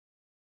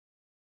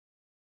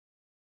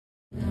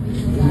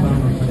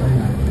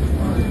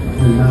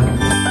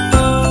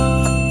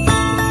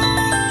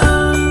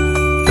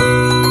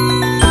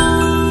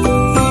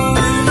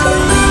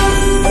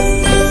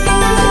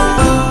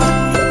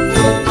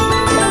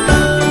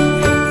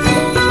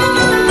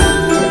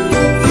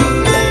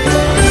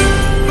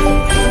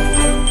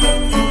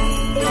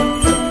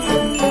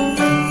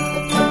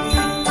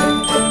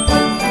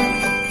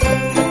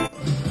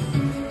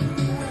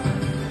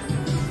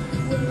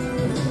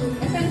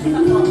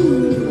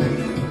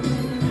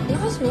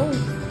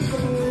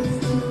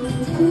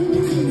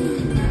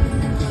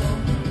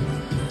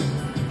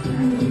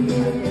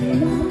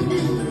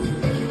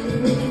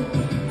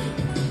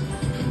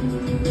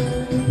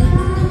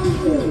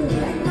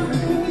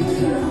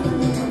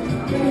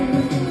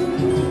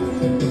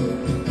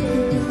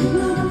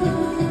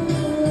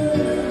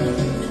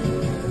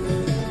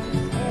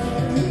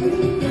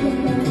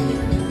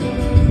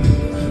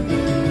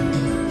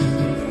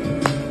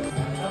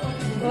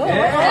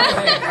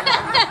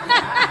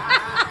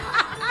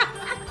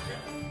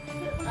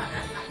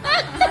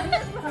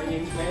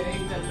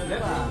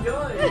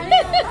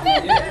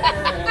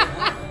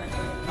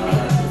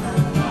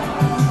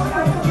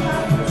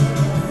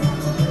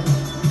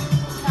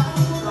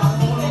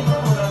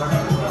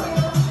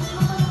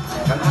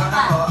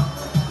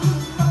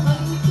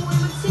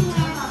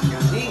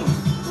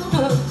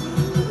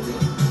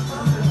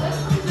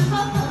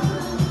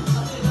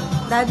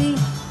Daddy.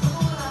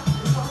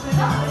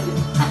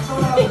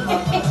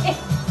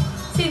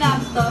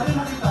 Sinaptor.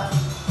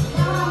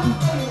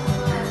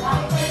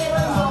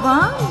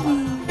 Bambi.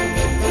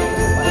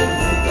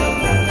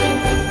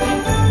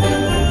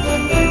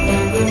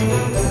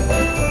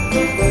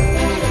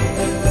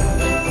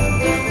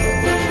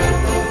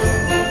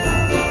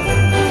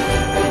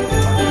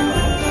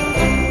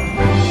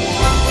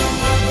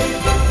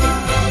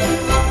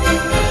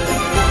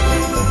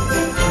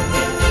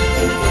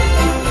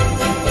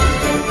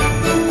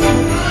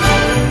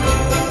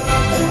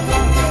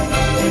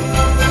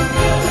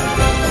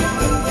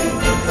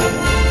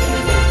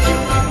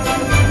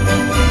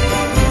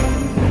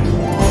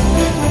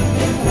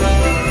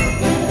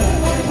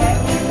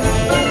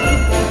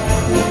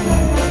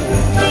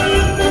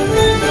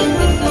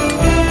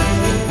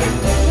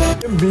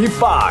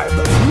 B5,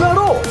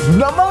 Laro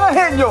ng mga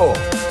henyo,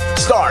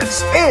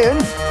 starts in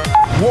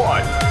 1,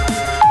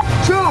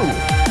 2,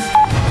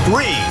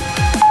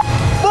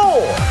 3, 4,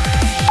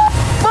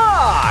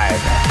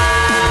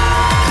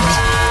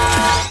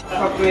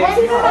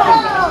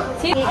 5.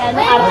 Si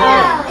ano,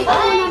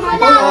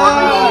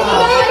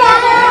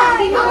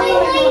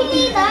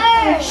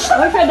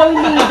 or siya daw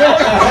leader.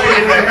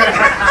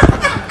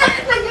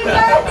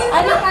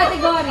 Anong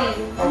category?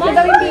 Siya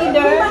daw yung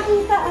leader?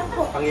 Makita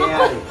ako.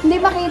 Pangyayari. Hindi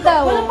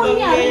makita. Wala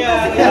pangyayari.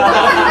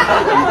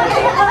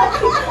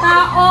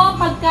 Tao,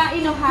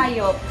 pagkain o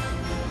hayop?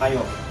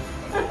 Hayop.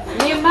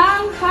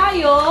 5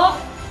 hayop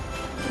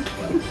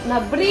na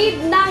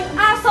breed ng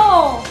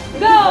aso.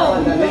 Go!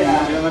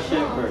 German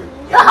Shepherd.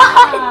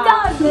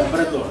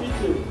 Labrador.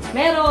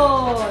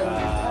 Meron.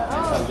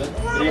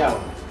 Real.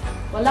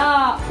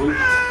 Wala.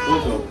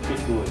 Bulldog.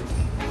 Pitbull.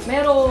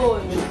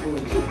 Meron.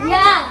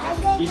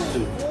 Shih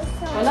Tzu.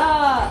 Wala.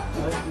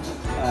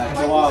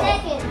 Chihuahua.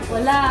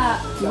 Wala.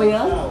 Ba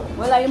yan?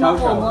 Wala yung mga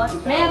common.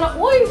 Meron.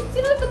 Uy!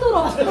 Sino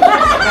nagtuturo?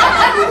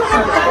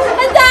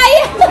 Ang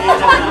daya!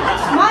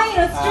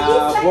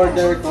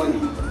 Border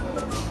Collie.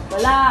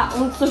 Wala.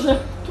 Ang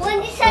susunod.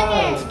 20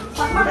 seconds.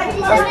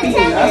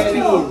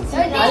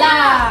 Wala.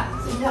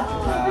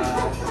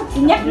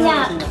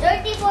 Inyak-nyak.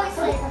 34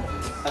 seconds.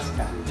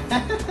 Aska.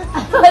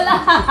 Wala.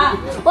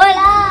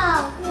 Wala.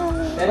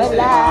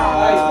 Wala.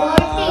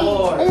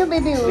 40. Ayun,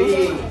 baby.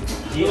 3,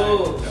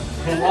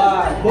 2,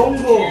 1.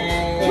 Bongo.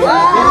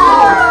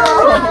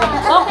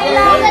 Okay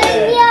lang.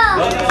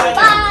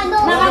 Paano?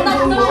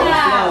 Nakatatlo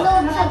siya.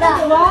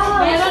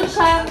 Meron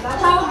siyang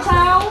Chow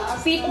Chow,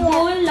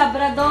 Pitbull,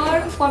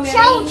 Labrador,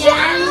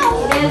 Pomeranian,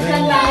 Belgian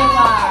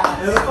Malinois.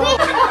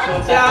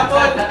 Si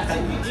Apple.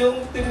 Yung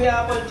team ni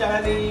Apple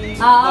tsaka ni...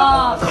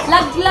 Oo.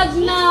 Laglag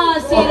na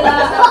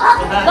sila.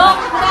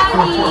 Doc,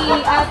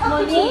 Rani, at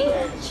Monique.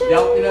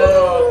 Go!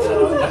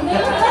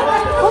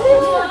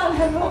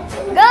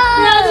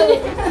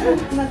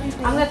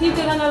 Ang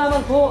natitira na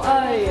naman po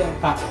ay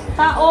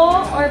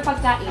tao or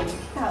pagkain?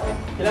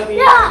 Ilang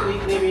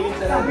minutes? 3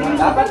 minutes na lang.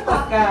 Dapat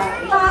pagka...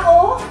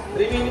 Tao?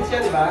 3 minutes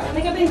yan, di ba?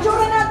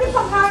 Nagka-picture natin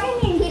pagkain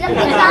eh. Hirap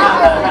ng tao.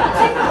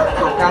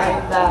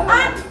 Pagkain lang.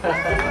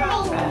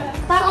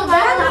 Tao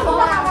ba?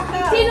 Tao?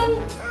 Sinong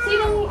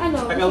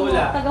ano?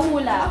 Tagahula.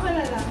 Tagahula. Ako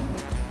na lang.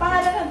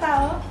 Pangalan ng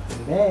tao?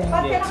 Hindi.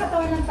 Ba't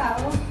kinakatawan ng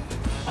tao?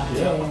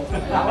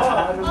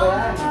 Ano ba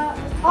yan?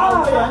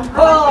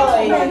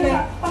 Hoy!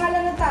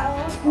 Pangalan ng tao?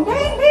 Hindi.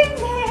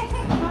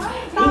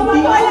 Tawag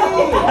ko alam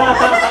mo.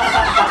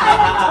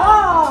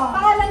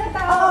 Pangalan ng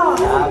tao?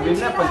 Sabi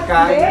na,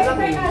 pagkain na lang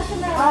eh.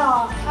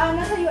 International.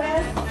 Nasa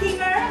US.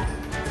 Singer?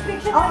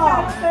 Fictional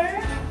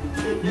character?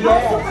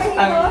 Yes.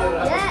 Superhero?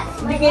 Yes.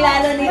 Hindi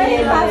kilala ni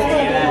Lelo.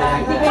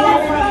 Hindi kilala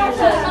ni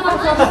Lelo.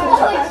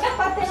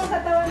 Pati ng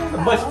katawan ng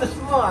tao. Bastos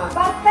mo ah.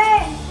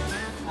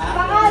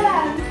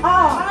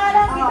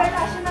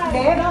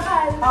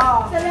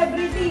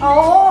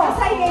 Oo.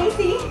 Sa IAC?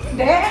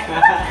 Hindi.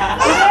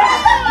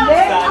 Hindi.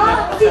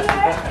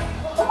 Singer?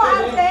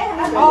 Umaarte?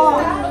 Oo.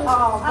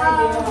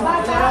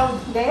 Bata?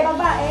 Hindi.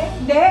 Babae?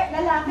 Hindi.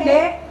 Lalaki?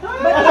 Hindi.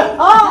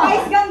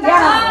 Guys, ganda?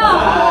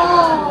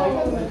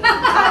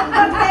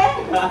 Bate?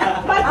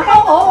 Bate?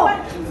 Oo.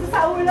 Sa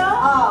ulo?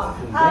 Oo.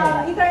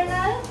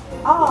 Eternal?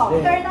 Oo.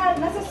 Eternal?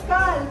 Nasa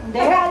skull?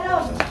 Hindi.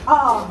 Tagalog?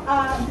 Oo.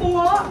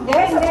 Bungo? Hindi.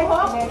 Nasa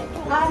buhok?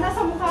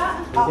 Nasa mukha?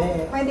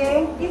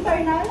 Pwede?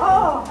 Internal?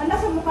 Oo.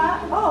 Nasa mukha?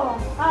 Oo.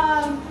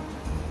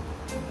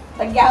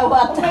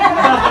 Tagyawat.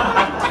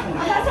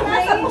 Nasa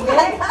brain?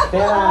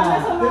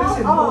 Pera.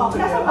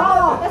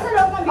 Nasa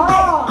loob ng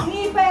bibig?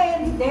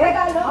 Ngipin?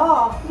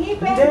 Tagalog?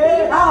 Ngipin?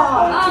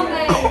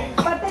 Okay.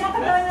 Parte ng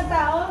katawan ng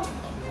tao?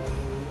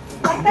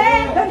 Parte!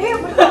 Dali!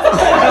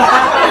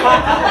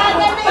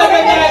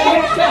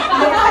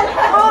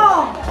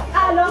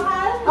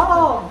 Lokal?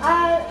 Oo.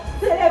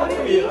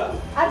 Celebrity?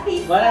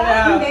 Artista? Wala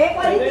na. Hindi.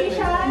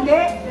 Politician?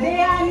 Hindi.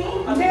 Bayani?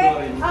 Hindi.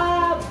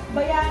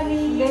 Bayani?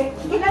 Hindi.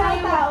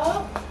 Kilalang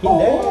tao?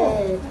 Hindi.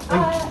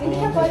 Hindi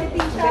siya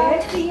politician?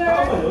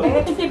 Singer?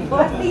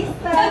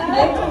 Artista?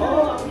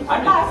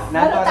 Pass.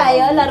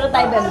 Laro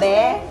tayo,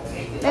 Bembe.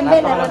 Bembe,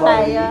 laro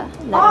tayo.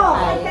 Laro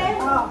tayo. Ate?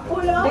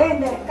 Ulo?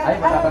 Hindi. Ay,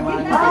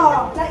 patatamaan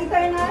na. Na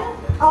eternal?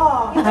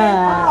 Oo.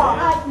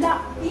 Na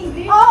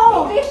English?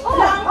 English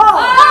lang?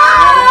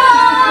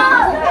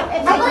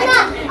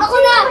 Ako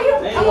na!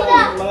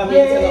 Mga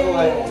minutes na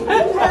nakuha.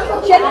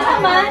 Siya na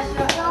naman.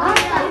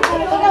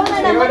 Ikaw na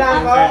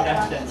naman.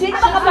 Sino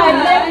ba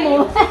ka-partner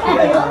mo?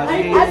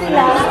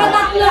 Sila.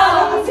 Nakatatlo.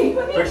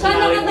 Siya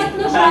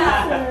nakatatlo siya.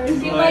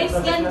 Si Vice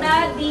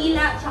Ganda,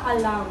 Dila, tsaka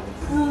Lang.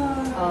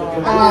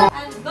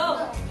 And go!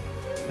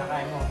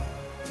 Nakain mo.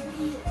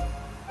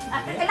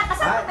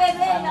 Kalakasan ko,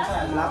 Bebe.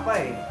 Wala pa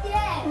eh.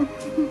 Yes!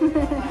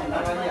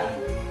 Laman yan.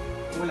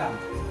 Ulam.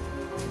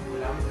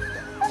 Ulam.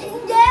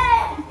 Hindi!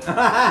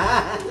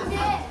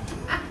 Hindi!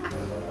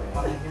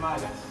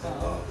 Panghimagas.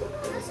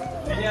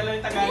 Hindi alam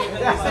yung Tagalog na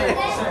dessert.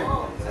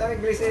 Alam mo,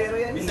 glisero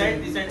yan.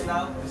 Dessert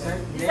daw.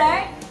 Dessert? Sir?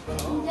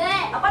 Hindi!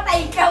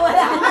 Patay ka,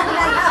 wala ka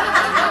na.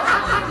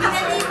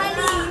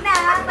 Mali na.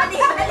 Mali.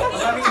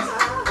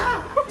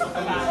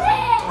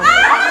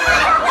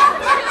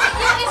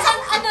 Yung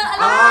isang ano,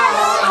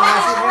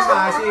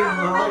 Masim.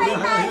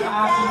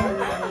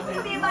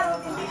 Hindi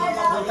marunong, hindi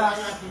alam.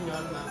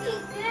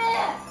 Hindi!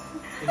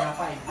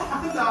 Tinapay.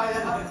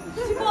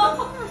 Si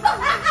Bobo.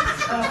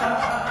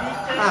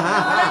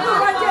 Wala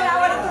turon dyan,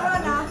 wala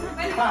turon ha.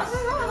 Pass.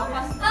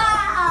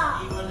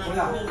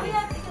 Ulam.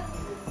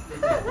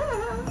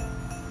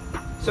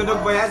 Sunog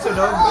ba yan?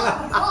 Sunog?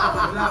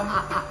 Ulam.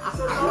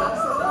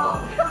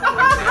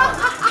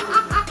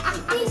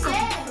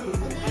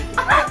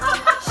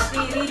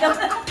 Siri daw.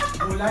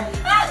 Gulay.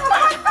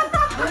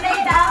 Gulay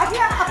daw.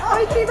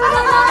 Ay, sino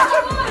naman?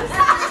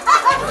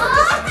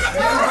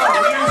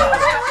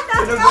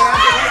 Sunog ba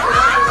yan?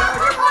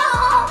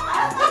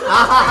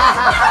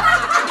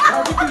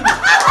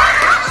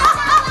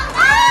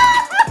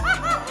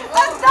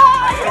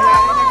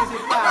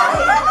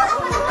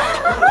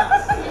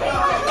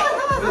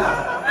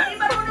 Hindi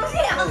marunong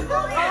siya.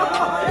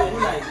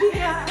 Gulay.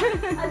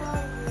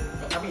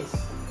 Tamis.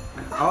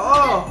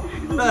 Oo.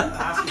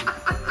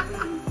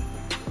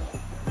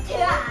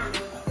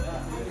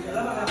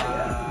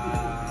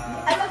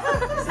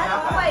 Alam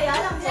ko ba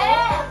yan?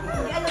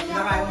 Hindi alam niya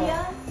ako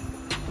yan.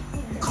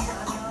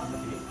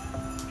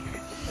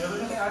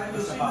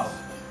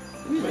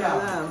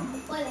 Ulam.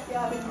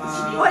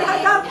 Wala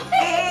daw.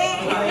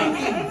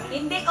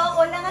 Hindi,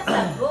 oo lang ang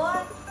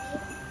sagot.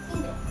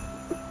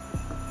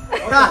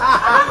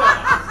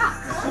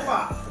 Supa.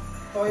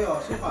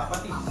 Toyo. Supa.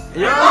 Patis.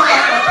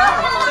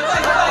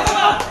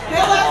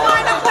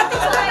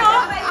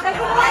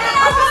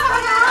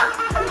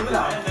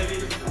 Ulam.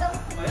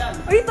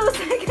 Uy, 2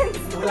 seconds.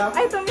 Ulam.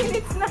 Ay, 2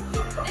 minutes na.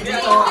 Hindi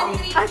ako.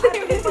 2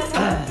 minutes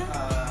na.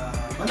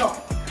 Manok.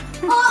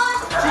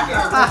 Chicken.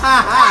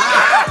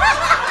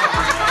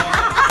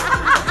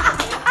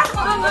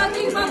 ang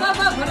ating mga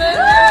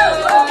babrero!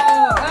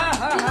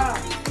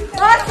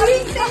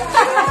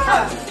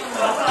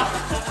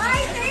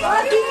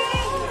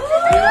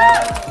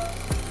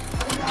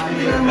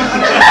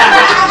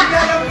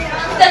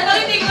 Tanto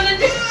hindi ko na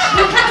din.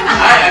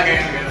 Ay, okay.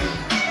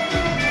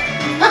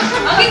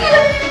 Okay ka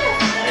lang.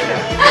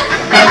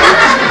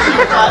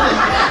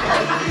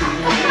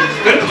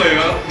 Ganun ba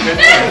yun?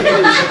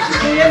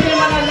 Yan yung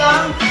mga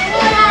lang.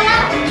 Wala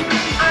lang.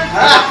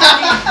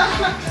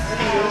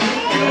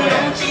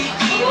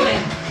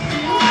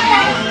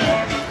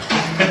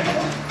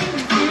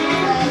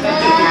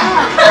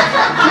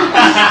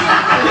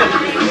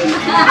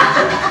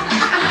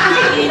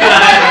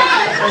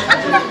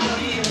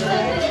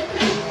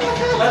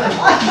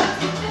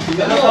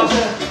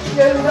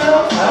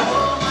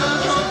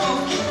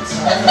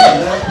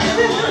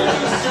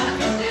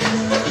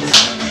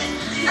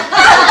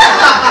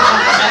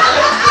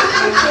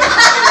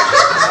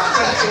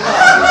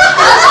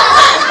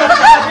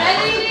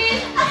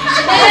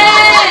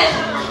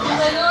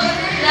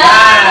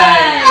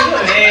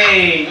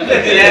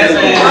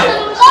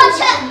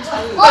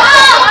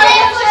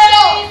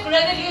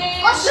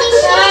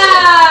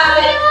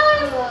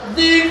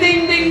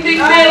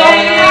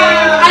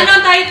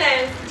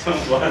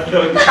 Walang.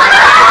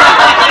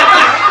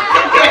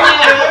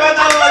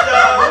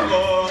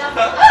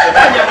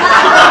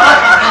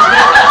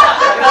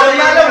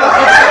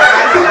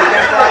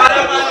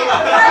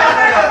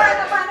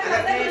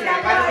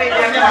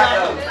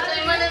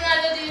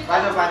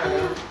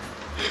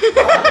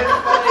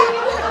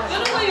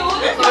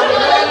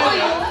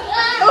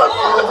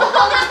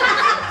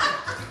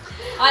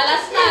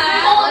 Alas na.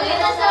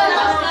 Last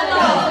na to.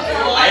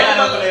 Ay,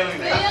 ano pala yung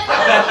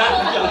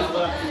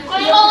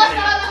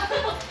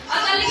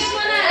Atalingin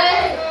mo na.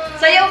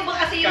 Sayaw ba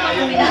kasi yung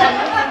mga minahan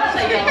mo?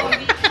 Sayaw.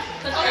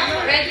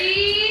 Ready?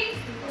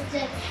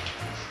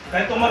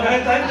 Kahit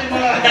tumagahin tayo, hindi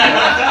mga...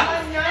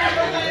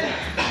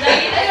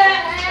 Dali na.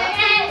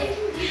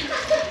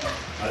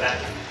 Wala.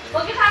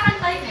 Huwag yung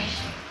kakantay na eh.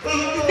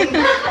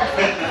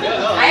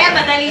 Kaya,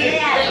 madali na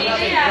yan. Dali na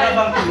yan.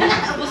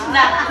 Tapos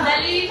na.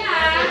 Dali na.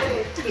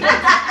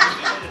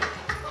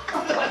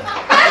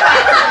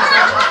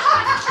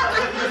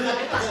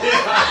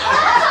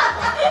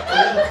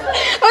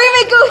 Uy,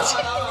 may coach!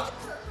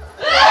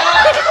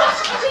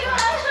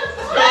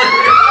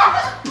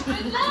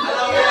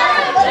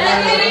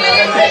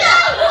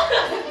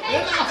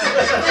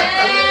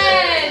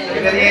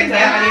 Merienda,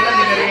 kanina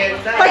di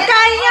merienda.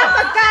 Pagkain niya!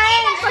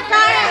 Pagkain!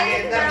 Pagkain!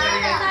 Merienda,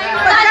 merienda.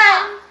 Pagkain!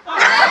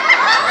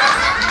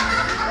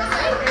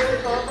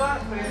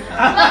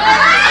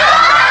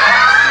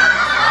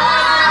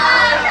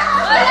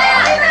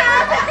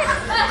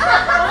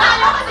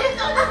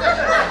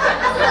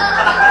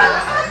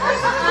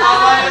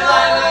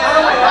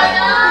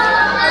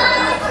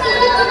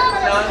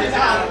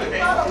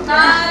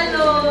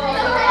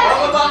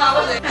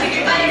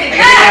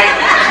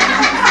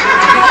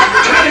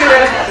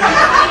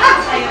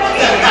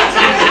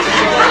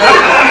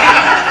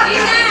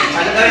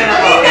 Ano na rin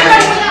ako?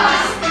 Ganun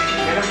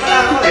pala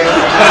ako eh.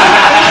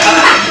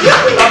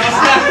 Tapos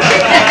na.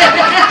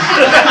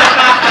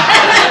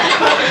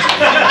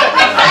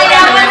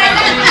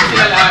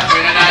 Sila lahat,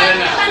 may nanalo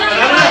na.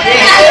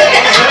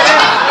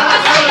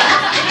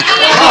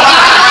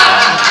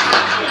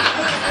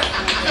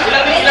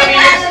 Ilang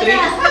minutes? 3? 3?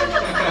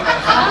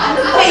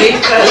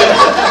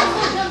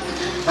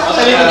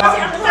 Pasalito.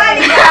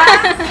 Sali ka!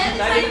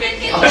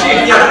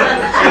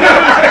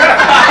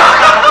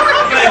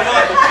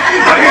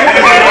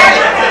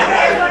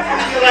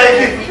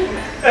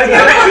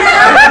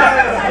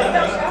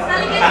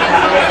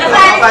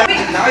 Naku,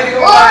 hindi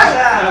ko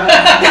mabasa.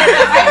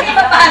 Ay, hindi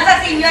mabasa,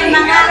 senior na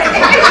nga.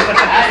 Senior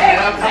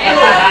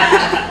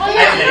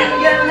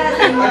na, Ano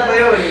senior.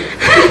 yun?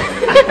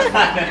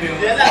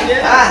 Yan lang, yan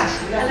lang. Ah,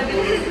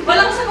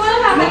 Walang sa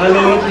wala. Mga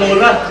lulot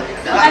lola.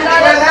 Ano na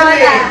lola?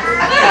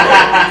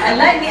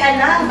 Ala, hindi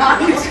alam.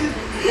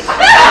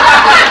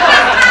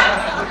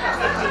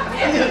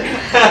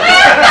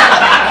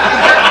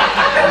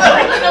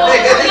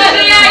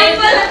 Gagayain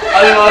pala.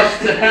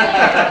 Almost.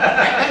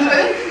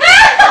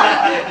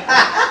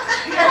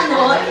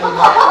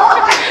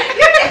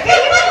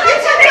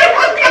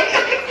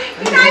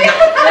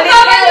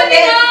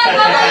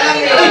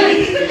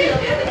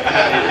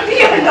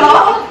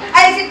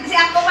 Ay, si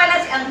Angko pala,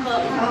 si Angko.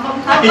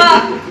 Angko,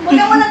 huwag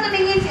ka muna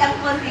tumingin si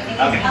Angko.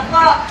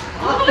 Angko.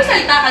 Huwag mo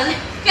magsalita kasi.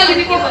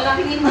 Kalinig ko lang.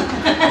 Tingin mo.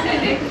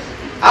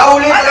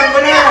 ulit, alam ko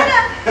na.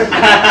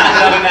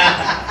 Alam na.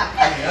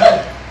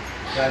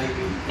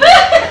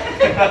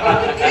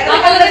 Ito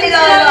pala si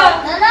Lolo.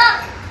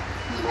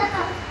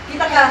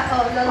 Kita ka.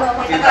 Oh, Lolo.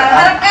 Kita ka.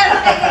 Harap ka.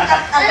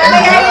 Ang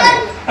gagayain.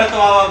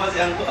 Tumawa pa si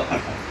Angko.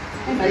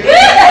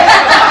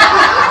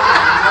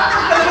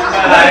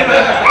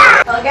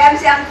 Oh, gayam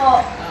si Angko.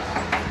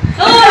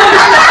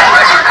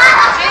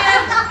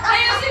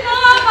 Ayusin mo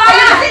nga pa.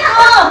 Ayusin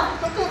mo!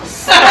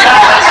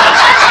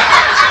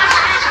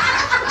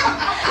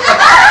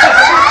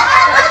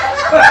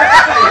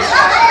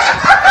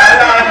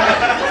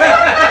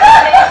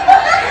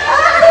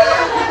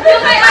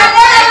 Yung kay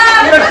Ate.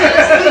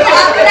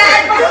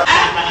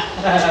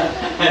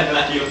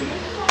 Layo na.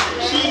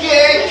 Sige,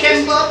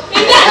 Kembo.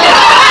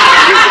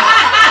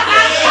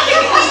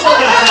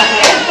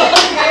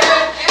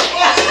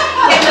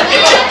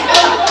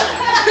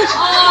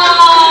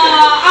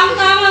 Ang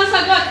tamang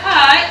sagot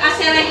ay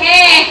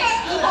asirehe.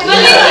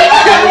 Mali.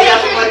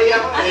 Maria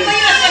ko.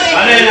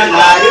 Ano yun ang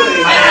layo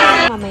eh?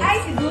 Ay,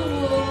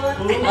 siguro.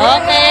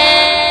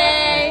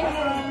 Okay.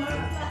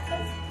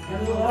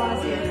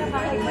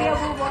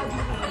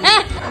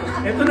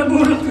 Ito na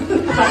bulot.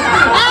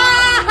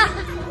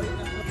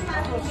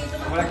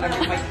 Wala lang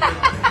yung mic.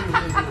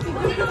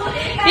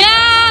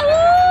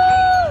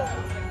 Yahoo!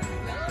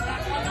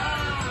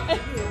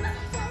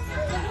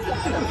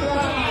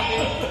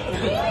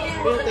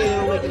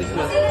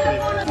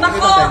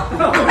 Bako!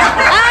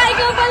 Ah,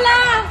 ikaw pala!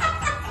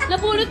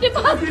 Napulot ni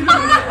Papa!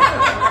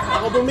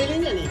 Ako bumili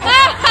niyan eh.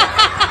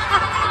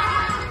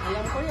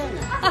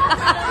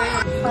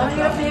 Parang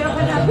hirap-hirap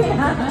ka namin,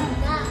 ha?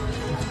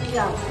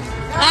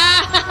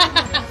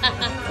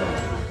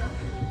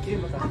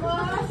 Ako,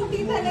 si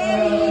Tita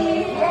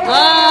Nelly!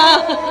 Wow!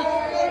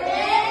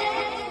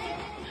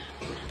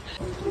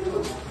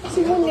 Si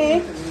Mune.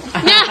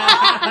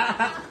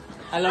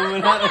 Alam mo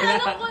na.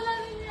 Alam ko na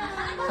rin yan.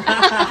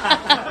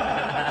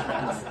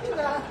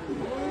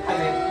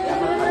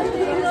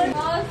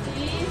 Oh,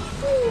 sis.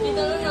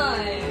 Kita na na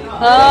eh.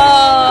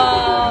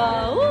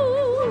 Oh!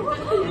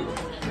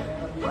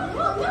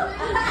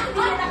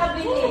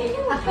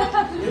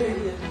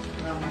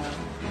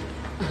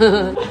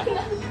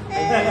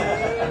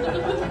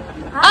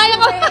 Ay,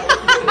 ako!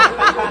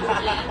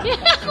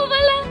 Yan ako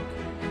pala.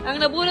 Ang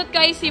nabunot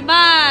ka ay si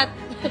Matt.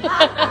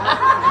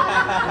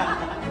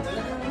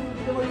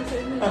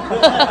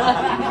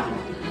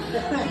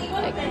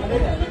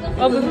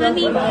 Pagod na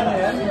ni.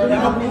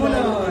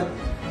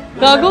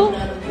 Gago?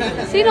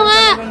 Sino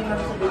nga?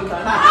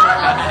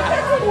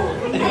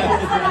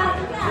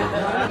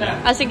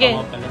 Ah, sige.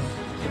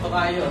 Ito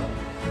kayo.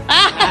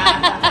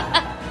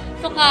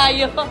 Ito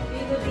kayo.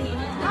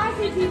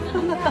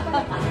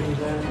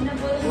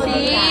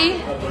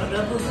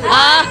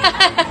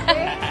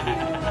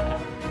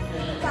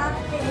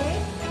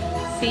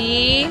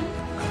 Si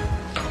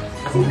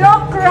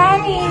Doc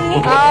Rani.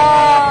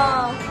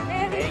 Oh.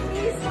 Merry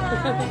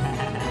Christmas.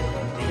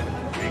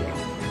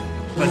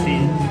 Pati,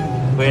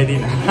 pwede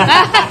na.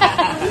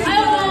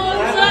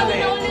 Sarado na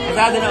ulit.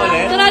 Sarado na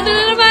ulit? Sarado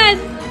na naman.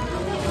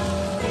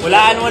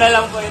 Walaan mo na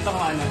lang po itong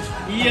ano.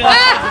 Yeah!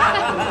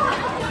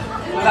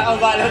 Wala kang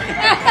balot.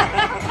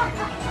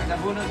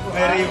 Nabunod ko.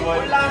 May ribbon.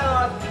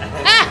 Ulangot.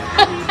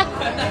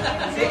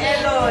 Si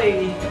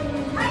Eloy.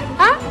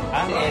 Ha?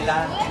 Si Ella.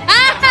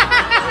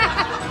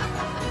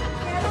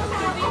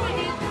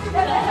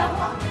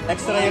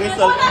 Extra yung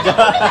result.